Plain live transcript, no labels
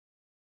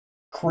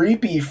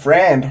Creepy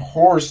friend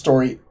horror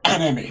story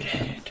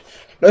animated.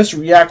 Let's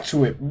react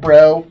to it,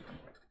 bro.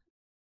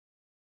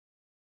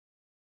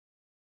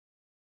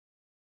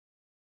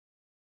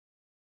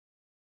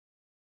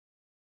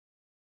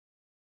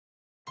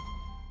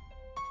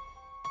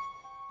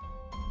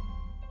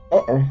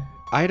 Uh-oh.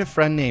 I had a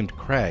friend named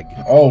Craig,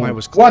 Oh, whom I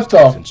was close what to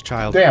the? since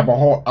childhood. They have a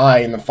whole eye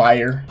in the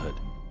fire.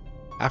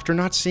 After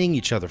not seeing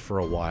each other for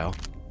a while,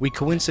 we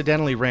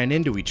coincidentally ran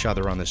into each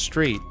other on the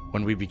street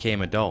when we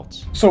became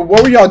adults. So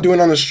what were y'all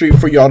doing on the street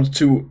for y'all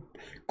to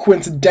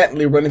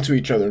coincidentally run into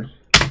each other?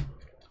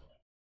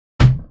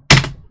 I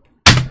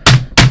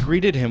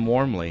greeted him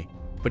warmly,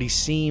 but he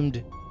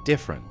seemed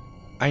different.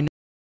 I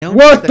noticed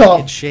What that the?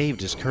 he had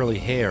shaved his curly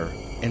hair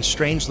and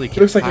strangely kept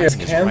Looks like he has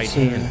hiding his right cancer.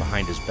 hand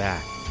behind his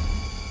back.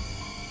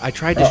 I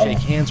tried to shake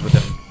hands with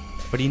him,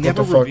 but he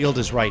never the fuck? revealed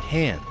his right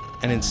hand,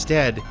 and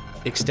instead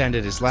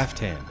extended his left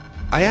hand.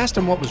 I asked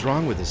him what was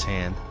wrong with his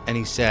hand, and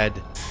he said,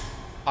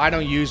 "I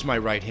don't use my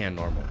right hand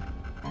normally."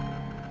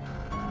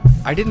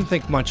 I didn't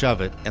think much of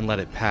it and let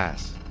it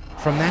pass.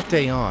 From that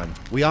day on,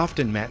 we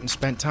often met and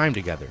spent time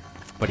together,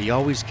 but he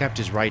always kept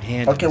his right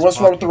hand in Okay, his what's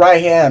wrong with the pocket.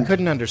 right hand?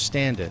 Couldn't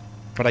understand it,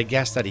 but I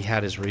guessed that he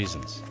had his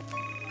reasons.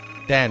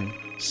 Then,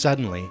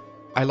 suddenly,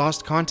 I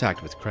lost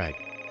contact with Craig.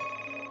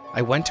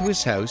 I went to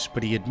his house,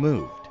 but he had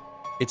moved.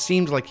 It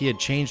seemed like he had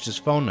changed his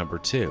phone number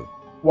too.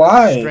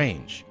 Why?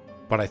 Strange,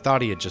 but I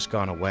thought he had just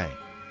gone away.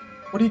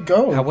 Where'd he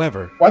go?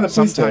 However, Why the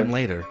police sometime there?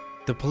 later,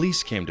 the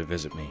police came to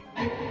visit me.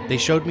 They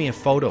showed me a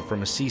photo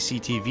from a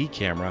CCTV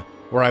camera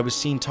where I was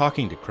seen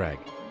talking to Craig.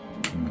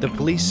 The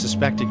police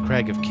suspected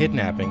Craig of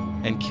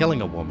kidnapping and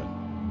killing a woman,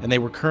 and they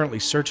were currently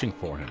searching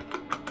for him.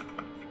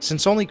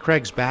 Since only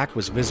Craig's back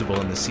was visible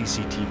in the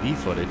CCTV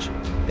footage,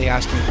 they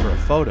asked me for a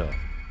photo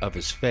of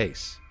his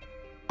face.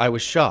 I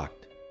was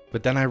shocked,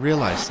 but then I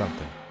realized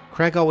something.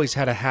 Craig always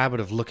had a habit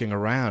of looking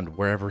around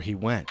wherever he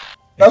went.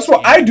 That's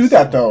what I do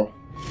that though.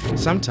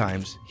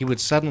 Sometimes he would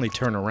suddenly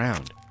turn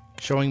around,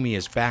 showing me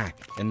his back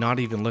and not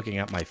even looking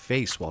at my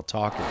face while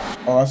talking.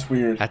 Oh, that's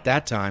weird. At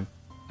that time,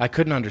 I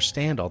couldn't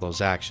understand all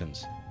those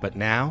actions, but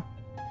now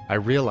I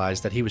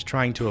realized that he was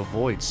trying to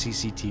avoid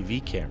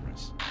CCTV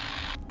cameras.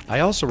 I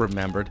also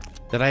remembered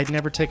that I had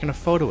never taken a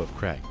photo of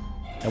Craig,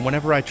 and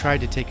whenever I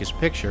tried to take his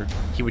picture,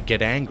 he would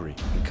get angry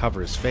and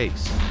cover his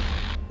face.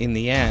 In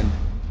the end,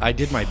 I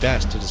did my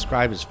best to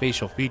describe his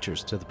facial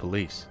features to the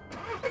police.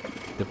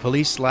 The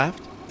police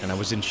left, and I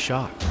was in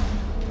shock.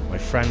 My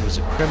friend was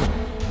a criminal.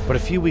 But a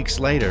few weeks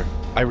later,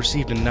 I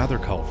received another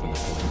call from the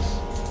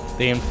police.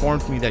 They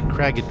informed me that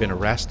Craig had been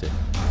arrested.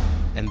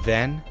 And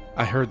then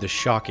I heard the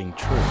shocking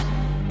truth.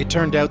 It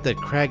turned out that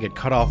Craig had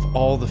cut off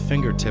all the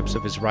fingertips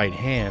of his right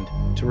hand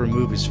to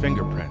remove his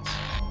fingerprints.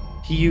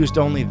 He used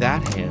only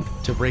that hand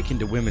to break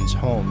into women's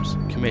homes,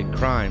 commit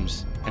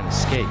crimes, and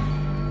escape.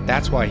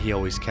 That's why he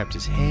always kept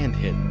his hand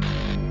hidden.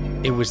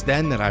 It was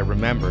then that I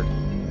remembered,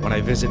 when I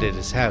visited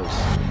his house,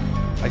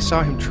 I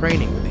saw him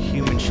training with a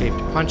human-shaped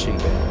punching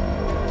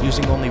bag,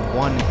 using only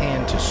one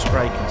hand to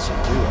strike and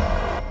subdue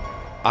it.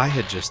 I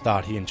had just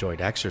thought he enjoyed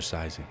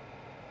exercising.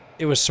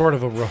 It was sort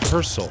of a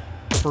rehearsal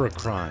for a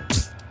crime.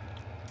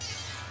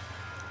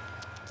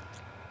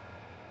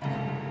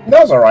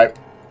 That was alright.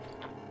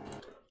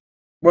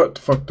 What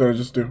the fuck did I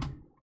just do?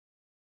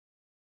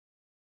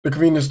 The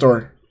convenience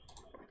store.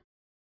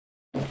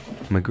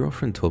 My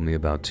girlfriend told me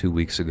about 2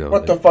 weeks ago.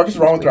 What the that fuck is she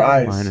wrong was with her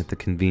waiting in eyes? line at the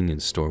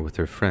convenience store with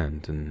her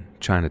friend in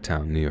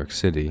Chinatown, New York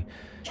City,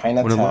 when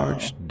a Chinatown.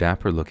 large,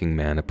 dapper-looking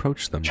man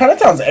approached them.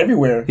 Chinatown's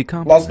everywhere. He Las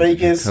complimented her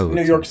Vegas, coats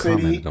New York and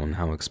City. commented on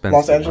how expensive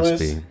Los it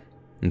Angeles. must be,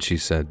 and she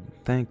said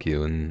thank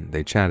you, and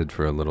they chatted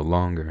for a little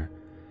longer.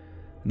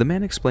 The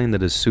man explained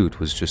that his suit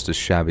was just a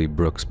shabby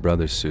Brooks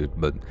Brothers suit,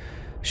 but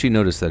she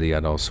noticed that he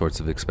had all sorts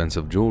of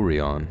expensive jewelry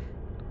on.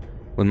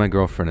 When my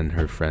girlfriend and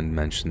her friend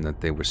mentioned that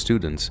they were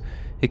students,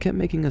 he kept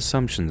making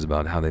assumptions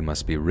about how they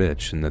must be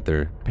rich and that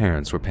their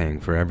parents were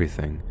paying for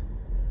everything.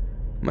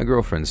 My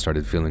girlfriend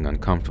started feeling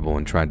uncomfortable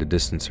and tried to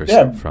distance Yeah,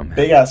 herself from him.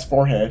 big ass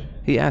forehead.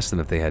 He asked them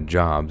if they had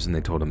jobs, and they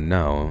told him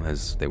no,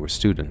 as they were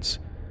students.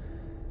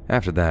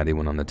 After that, he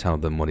went on to tell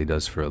them what he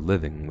does for a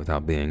living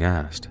without being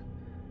asked.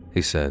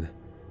 He said,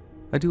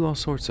 "I do all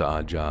sorts of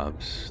odd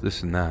jobs,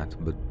 this and that,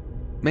 but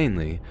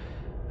mainly,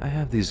 I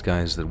have these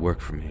guys that work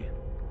for me.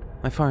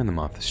 I find them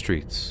off the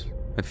streets,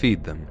 I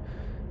feed them,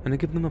 and I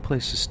give them a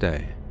place to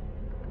stay.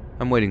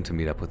 I'm waiting to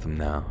meet up with them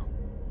now."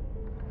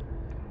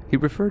 He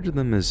referred to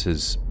them as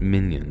his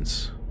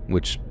minions,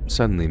 which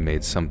suddenly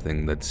made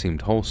something that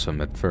seemed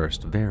wholesome at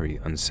first very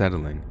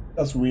unsettling.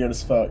 That's weird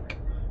as fuck.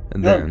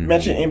 And You don't then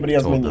mention he anybody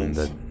as told minions.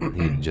 them that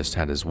he had just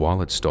had his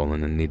wallet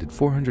stolen and needed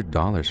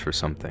 $400 for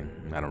something.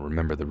 I don't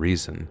remember the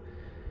reason.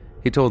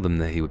 He told them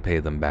that he would pay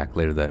them back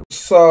later that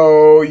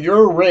So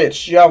you're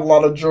rich, you have a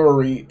lot of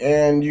jewelry,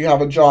 and you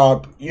have a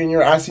job, and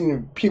you're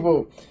asking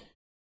people,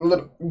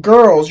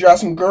 girls, you're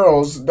asking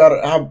girls that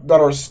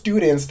are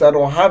students that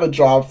don't have a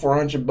job for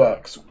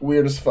 $100.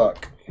 Weird as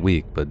fuck.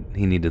 week, but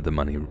he needed the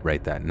money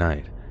right that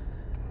night.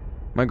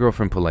 My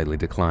girlfriend politely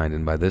declined,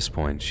 and by this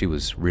point, she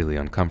was really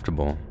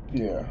uncomfortable.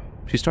 Yeah.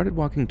 She started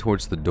walking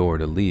towards the door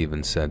to leave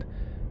and said,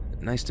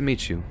 Nice to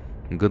meet you,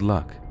 and good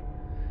luck.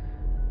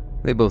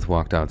 They both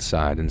walked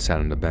outside and sat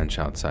on a bench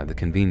outside the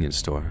convenience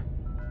store.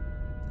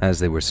 As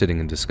they were sitting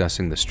and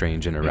discussing the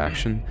strange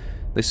interaction,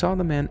 they saw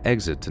the man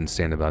exit and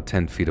stand about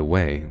 10 feet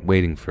away,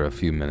 waiting for a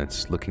few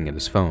minutes, looking at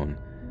his phone.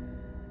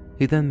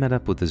 He then met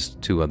up with his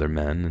 2 other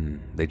men,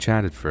 and they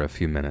chatted for a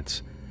few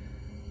minutes.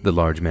 The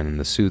large man in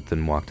the suit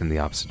then walked in the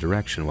opposite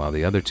direction, while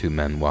the other 2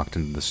 men walked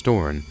into the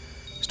store and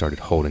started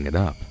holding it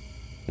up,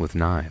 with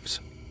knives.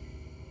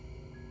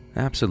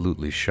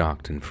 Absolutely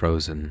shocked and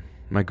frozen,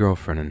 my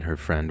girlfriend and her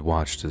friend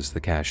watched as the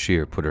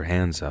cashier put her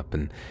hands up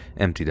and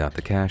emptied out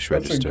the cash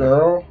register. That's a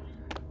girl?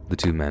 The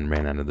 2 men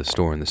ran out of the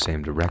store in the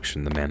same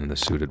direction the man in the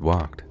suit had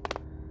walked.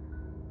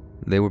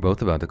 They were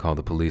both about to call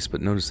the police,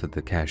 but noticed that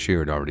the cashier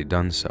had already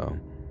done so.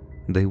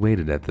 They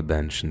waited at the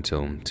bench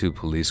until 2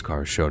 police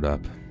cars showed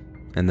up,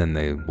 and then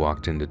they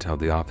walked in to tell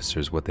the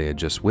officers what they had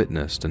just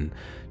witnessed and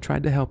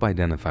tried to help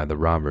identify the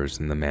robbers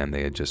and the man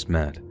they had just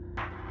met.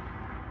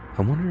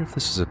 I wonder if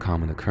this is a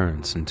common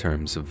occurrence in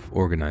terms of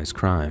organized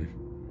crime,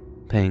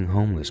 paying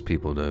homeless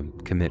people to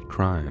commit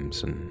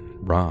crimes and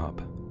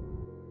rob.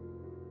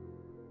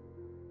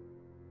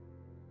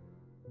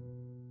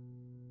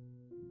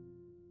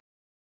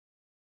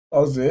 That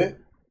was it?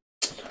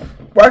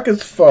 Whack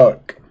as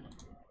fuck.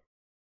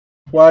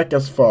 Whack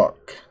as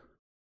fuck.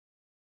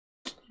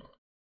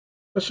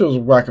 That shit was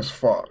whack as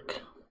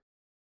fuck.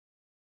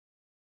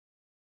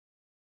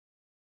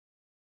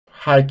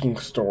 Hiking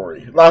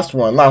story. Last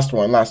one.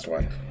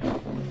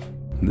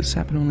 This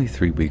happened only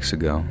 3 weeks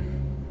ago.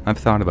 I've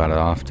thought about it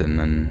often,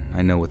 and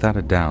I know without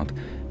a doubt,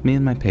 me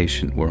and my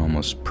patient were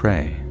almost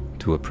prey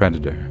to a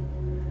predator.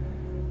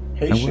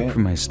 I work for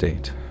my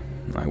state.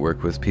 I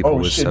work with people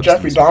with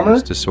substance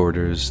abuse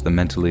disorders, the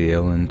mentally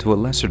ill, and to a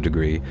lesser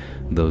degree,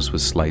 those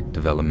with slight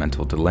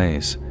developmental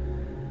delays.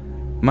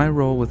 My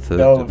role with the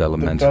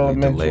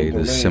developmentally delayed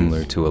is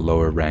similar to a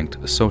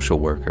lower-ranked social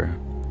worker.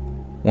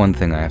 One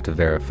thing I have to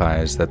verify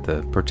is that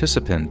the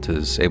participant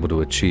is able to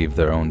achieve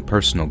their own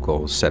personal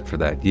goals set for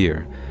that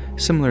year,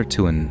 similar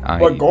to an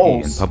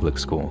IEP in public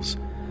schools.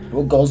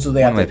 What goals do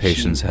they have to achieve? One of my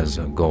patients has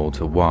a goal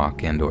to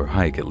walk and or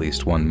hike at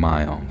least 1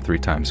 mile 3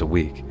 times a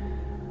week.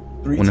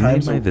 When I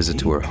made my visit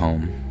to her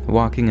home,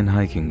 walking and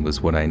hiking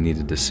was what I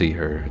needed to see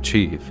her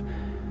achieve.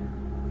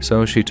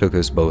 So she took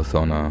us both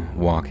on a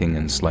walking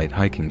and slight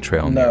hiking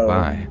trail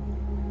nearby.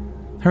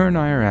 Her and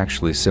I are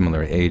actually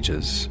similar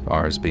ages,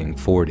 ours being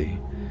 40.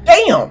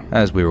 Damn!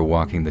 As we were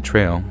walking the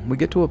trail, we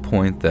get to a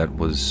point that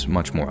was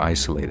much more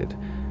isolated.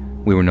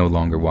 We were no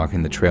longer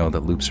walking the trail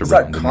that loops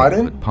around a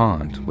neighborhood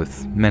pond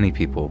with many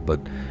people, but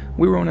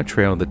we were on a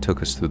trail that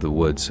took us through the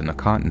woods in a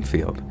cotton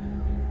field.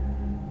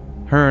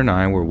 Her and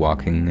I were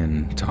walking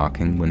and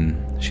talking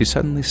when she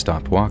suddenly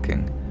stopped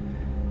walking.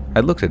 I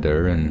looked at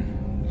her,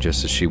 and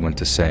just as she went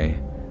to say,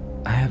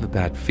 "I have a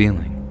bad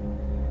feeling,"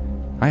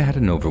 I had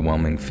an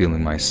overwhelming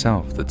feeling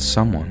myself that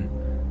someone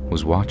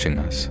was watching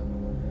us.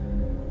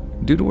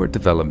 Due to her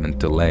development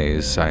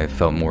delays, I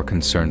felt more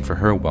concerned for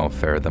her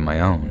welfare than my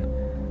own.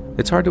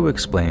 It's hard to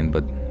explain,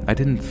 but I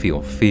didn't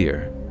feel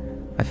fear.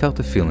 I felt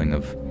a feeling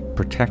of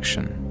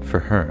protection for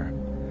her.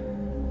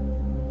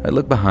 I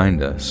looked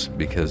behind us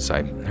because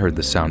I heard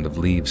the sound of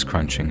leaves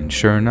crunching, and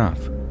sure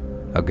enough,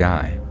 a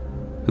guy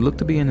who looked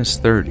to be in his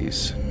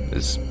 30s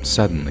is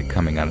suddenly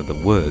coming out of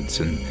the woods,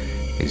 and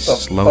he's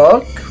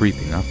slowly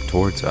creeping up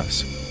towards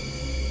us.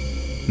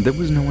 There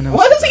was no one else.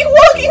 Why is he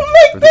walking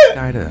like for this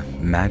guy to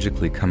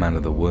magically come out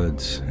of the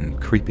woods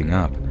and creeping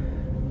up,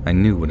 I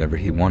knew whatever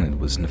he wanted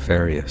was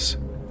nefarious.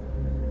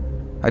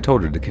 I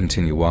told her to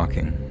continue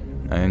walking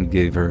and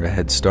gave her a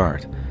head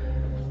start.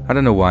 I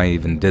don't know why I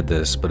even did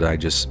this, but I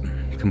just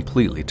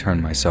completely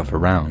turned myself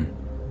around,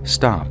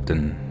 stopped,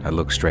 and I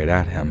looked straight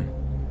at him.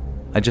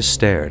 I just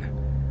stared.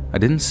 I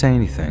didn't say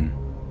anything.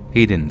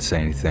 He didn't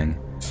say anything.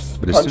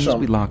 But as soon as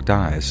we locked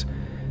eyes,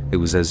 it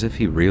was as if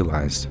he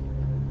realized,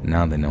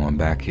 now they know I'm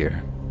back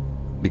here,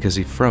 because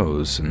he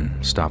froze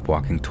and stopped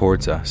walking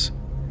towards us.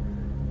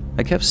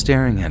 I kept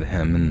staring at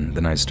him, and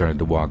then I started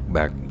to walk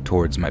back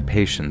towards my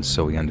patient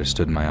so he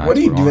understood my eyes. What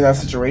do you do in that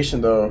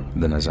situation, though?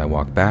 Then as I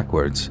walked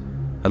backwards,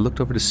 I looked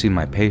over to see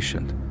my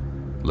patient,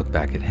 looked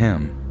back at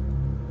him,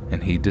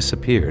 and he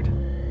disappeared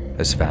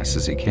as fast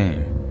as he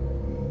came,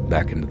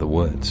 back into the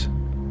woods.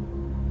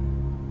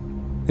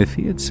 If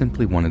he had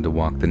simply wanted to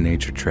walk the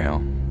nature trail,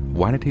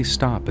 why did he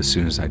stop as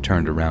soon as I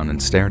turned around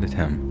and stared at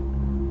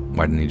him?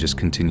 Why didn't he just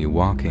continue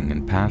walking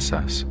and pass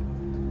us?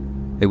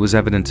 It was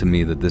evident to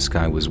me that this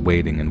guy was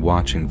waiting and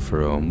watching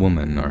for a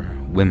woman or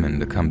women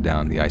to come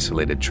down the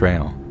isolated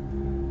trail.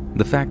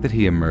 The fact that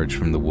he emerged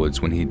from the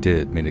woods when he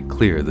did made it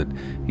clear that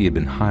he had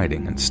been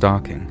hiding and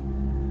stalking.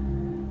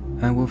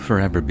 I will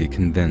forever be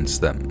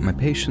convinced that my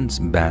patient's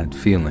bad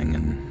feeling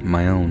and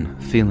my own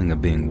feeling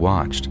of being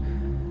watched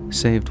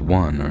saved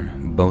one or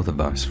both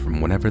of us from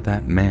whatever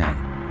that man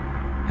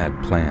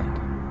had planned.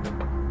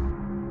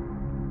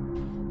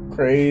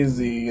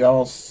 Crazy,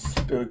 all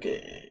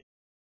spooky.